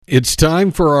It's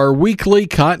time for our weekly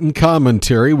cotton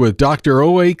commentary with Dr.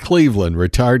 O.A. Cleveland,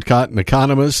 retired cotton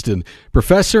economist and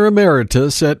professor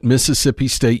emeritus at Mississippi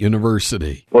State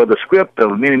University. Well, the script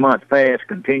of many months past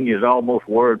continues almost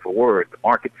word for word. The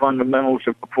market fundamentals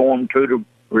have performed true to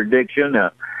prediction,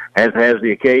 as has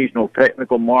the occasional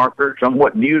technical marker,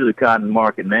 somewhat new to the cotton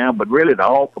market now, but really to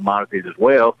all commodities as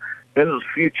well. Then there's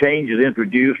a few changes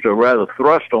introduced, or rather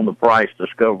thrust on the price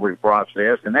discovery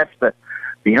process, and that's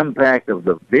the impact of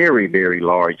the very, very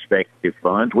large speculative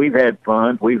funds. We've had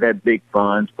big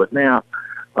funds, but now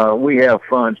we have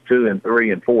funds 2 and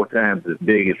 3 and 4 times as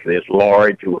big as this,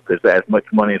 large, with as much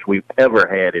money as we've ever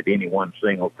had at any one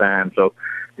single time. So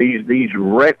these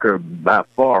by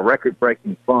far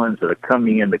record-breaking funds that are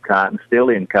coming into cotton, still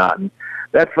in cotton,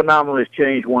 that phenomenon has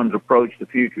changed one's approach to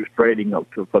futures trading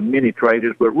for many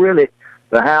traders, but really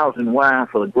the hows and why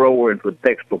for the grower and for the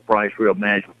textile price real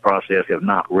management process have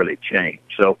not really changed.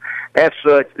 So as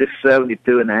such, this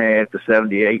 72.5 to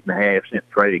 78.5 cent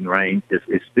trading range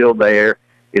is still there.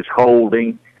 It's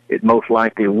holding. It most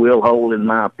likely will hold, in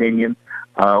my opinion,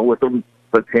 with them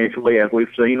potentially, as we've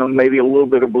seen, maybe a little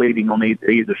bit of bleeding on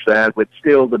either side, but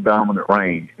still the dominant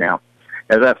range. Now,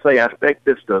 as I say, I expect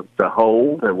this to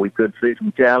hold, and we could see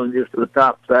some challenges to the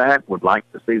top side. Would like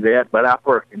to see that, but I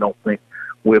personally don't think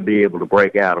we'll be able to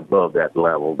break out above that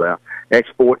level. Now,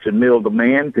 exports and mill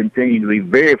demand continue to be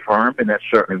very firm, and that's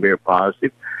certainly very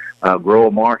positive.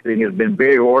 Grower marketing has been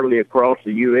very orderly across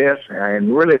the U.S.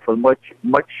 and really for much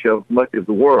of the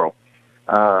world.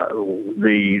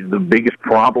 The biggest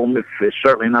problem, if it's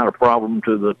certainly not a problem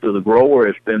to the grower,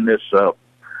 has been this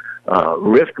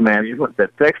risk management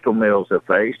that textile mills have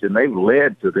faced, and they've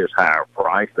led to this higher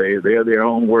price. They're their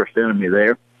own worst enemy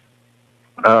there.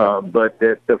 But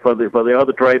for the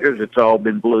other traders, it's all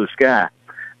been blue sky.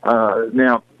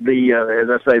 Now, as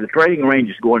I say, the trading range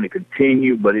is going to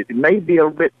continue, but it may be a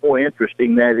bit more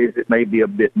interesting. That is, it may be a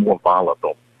bit more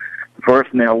volatile.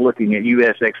 First, now looking at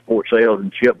U.S. export sales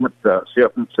and shipments,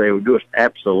 they were just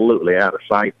absolutely out of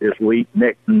sight this week.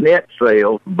 Net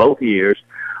sales both years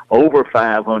over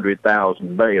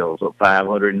 500,000 bales, of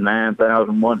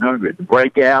 509,100. The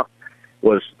breakout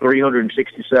was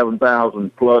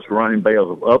 367,000 plus running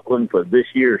bales of Upland for this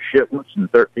year's shipments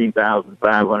and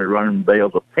 13,500 running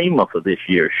bales of Pima for this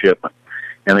year's shipment.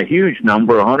 And a huge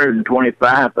number,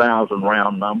 125,000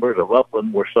 round numbers of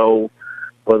Upland were sold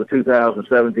for the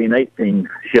 2017-18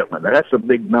 shipment. Now, that's a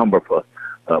big number for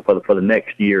the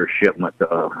next year's shipment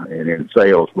in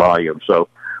sales volume. So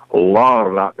a lot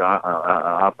of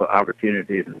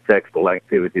opportunities in textile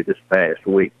activity this past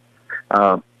week.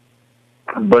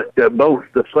 But both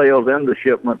the sales and the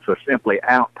shipments are simply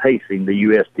outpacing the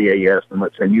USDA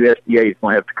estimates, and USDA is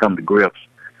going to have to come to grips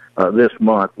this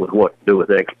month with what to do with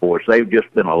exports. They've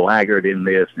just been a laggard in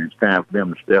this, and it's time for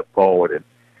them to step forward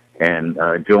and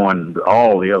join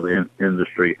all the other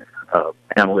industry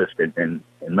analysts and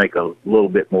make a little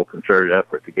bit more concerted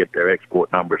effort to get their export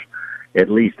numbers at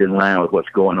least in line with what's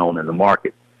going on in the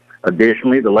market.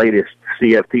 Additionally, the latest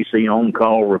CFTC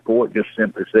on-call report just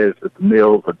simply says that the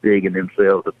mills are digging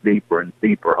themselves a deeper and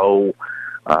deeper hole.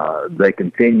 They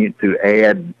continue to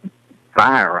add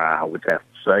fire, I would have to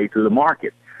say, to the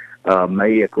market.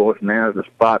 May, of course, now is a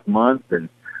spot month, and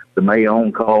the May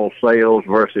on-call sales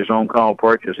versus on-call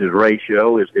purchases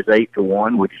ratio is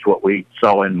 8-to-1, which is what we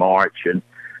saw in March and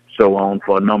so on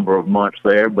for a number of months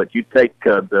there. But you take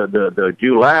the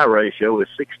July ratio is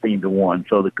 16-to-1.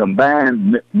 So the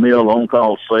combined mill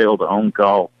on-call sale to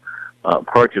on-call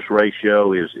purchase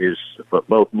ratio is for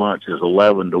both months is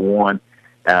 11-to-1,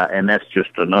 and that's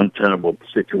just an untenable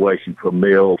situation for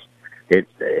mills.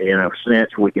 It's, in a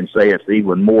sense, we can say it's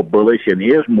even more bullish, and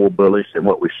is more bullish than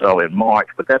what we saw in March.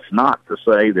 But that's not to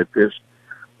say that this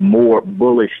more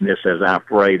bullishness, as I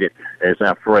phrase it,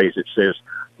 says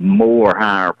more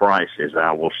higher prices.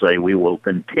 I will say we will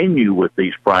continue with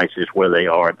these prices where they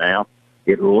are now.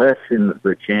 It lessens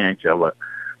the chance of a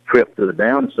trip to the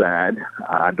downside.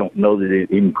 I don't know that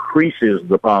it increases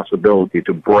the possibility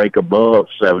to break above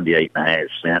 78.5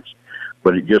 cents,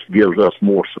 but it just gives us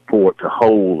more support to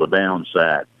hold the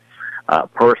downside.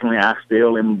 Personally, I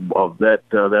still am of that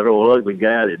old ugly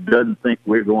guy that doesn't think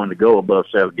we're going to go above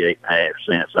 78.5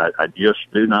 cents. I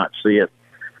just do not see it.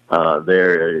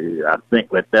 I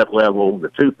think at that level, the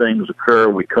two things occur.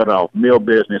 We cut off mill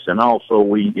business, and also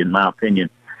we, in my opinion,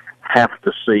 have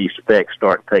to see specs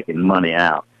start taking money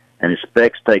out. And if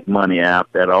specs take money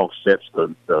out, that offsets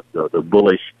the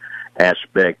bullish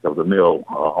aspect of the mill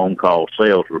on-call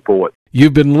sales report.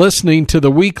 You've been listening to the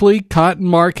weekly Cotton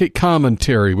Market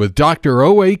Commentary with Dr.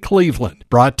 O.A. Cleveland,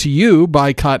 brought to you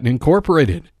by Cotton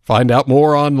Incorporated. Find out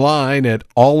more online at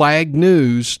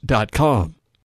allagnews.com.